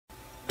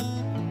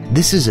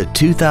This is a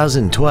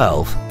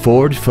 2012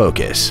 Ford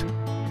Focus.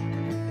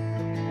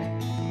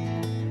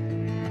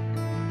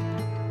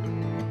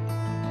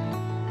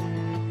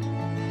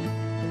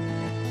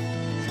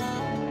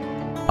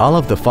 All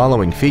of the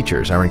following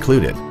features are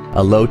included: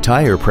 a low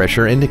tire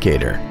pressure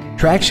indicator,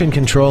 traction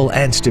control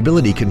and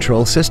stability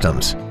control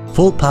systems,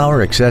 full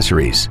power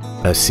accessories,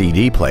 a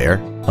CD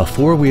player, a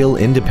four-wheel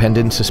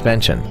independent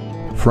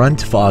suspension,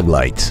 front fog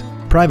lights,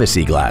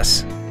 privacy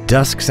glass,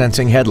 dusk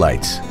sensing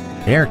headlights,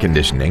 air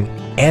conditioning,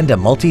 and a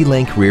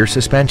multi-link rear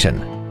suspension.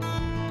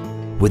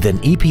 With an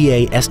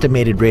EPA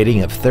estimated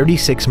rating of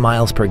 36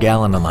 miles per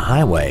gallon on the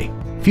highway,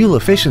 fuel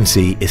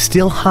efficiency is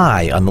still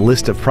high on the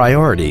list of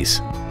priorities.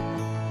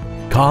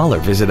 Call or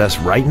visit us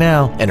right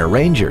now and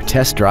arrange your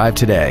test drive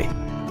today.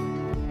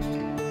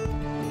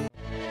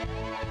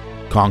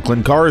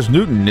 Conklin Cars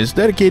Newton is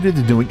dedicated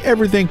to doing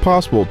everything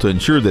possible to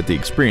ensure that the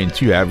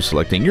experience you have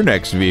selecting your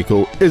next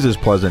vehicle is as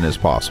pleasant as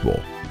possible.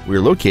 We're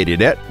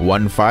located at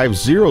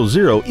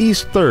 1500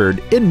 East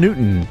 3rd in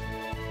Newton.